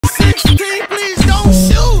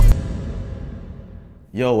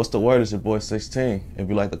Yo, what's the word? It's your boy 16. If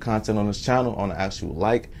you like the content on this channel, I want to ask you to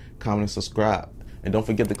like, comment, and subscribe. And don't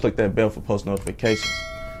forget to click that bell for post notifications.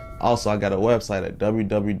 Also, I got a website at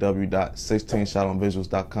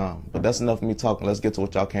www.16shotonvisuals.com. But that's enough of me talking. Let's get to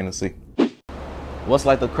what y'all came to see. What's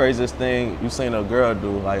like the craziest thing you seen a girl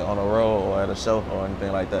do, like on a road or at a show or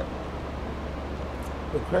anything like that?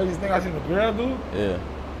 The craziest thing I seen a girl do? Yeah.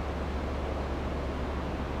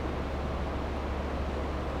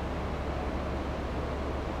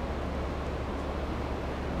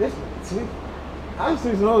 See, I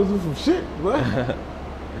see some others do some shit, but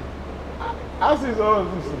I see some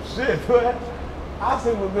others do some shit, but I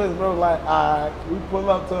see my bitch, bro, like, we pull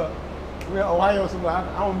up to, we're in Ohio or something,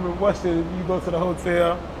 I don't remember what city, you go to the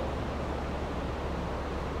hotel,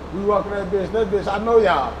 we walk in that bitch, I know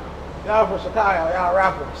y'all from Chicago, y'all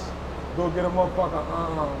rappers, go get a motherfucker,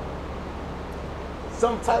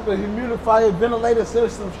 some type of humidifier, ventilator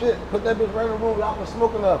system shit, put that bitch right in the room, y'all was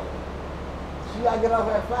smoking up. She gotta get off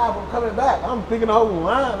at 5, I'm coming back. I'm thinking the whole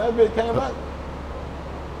line, that bitch came back.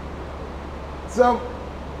 Some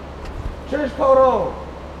church coat on.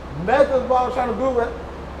 Nothing about trying to do it.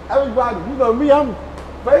 Everybody, you know me, I'm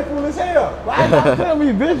faithful as hell. Why not tell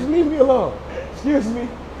me, bitch, leave me alone. Excuse me,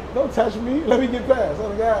 don't touch me, let me get past.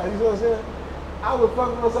 Oh God, you know what I'm saying? I would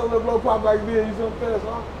fucking with something that blow pop like this, you know what I'm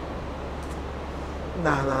saying?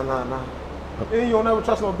 Nah. And you'll never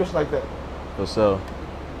trust no bitch like that. For sure.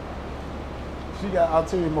 She got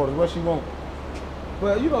ulterior motives, what she want.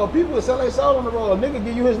 But you know, people sell their soul on the road. A nigga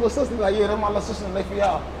give you his little sister, like, yeah, that's my little sister, and they for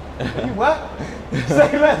y'all. You what?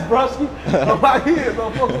 Say less, broski. I'm out here,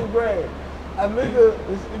 don't fuck with grade. A nigga,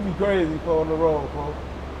 it be crazy for on the road, bro.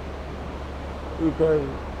 It be crazy.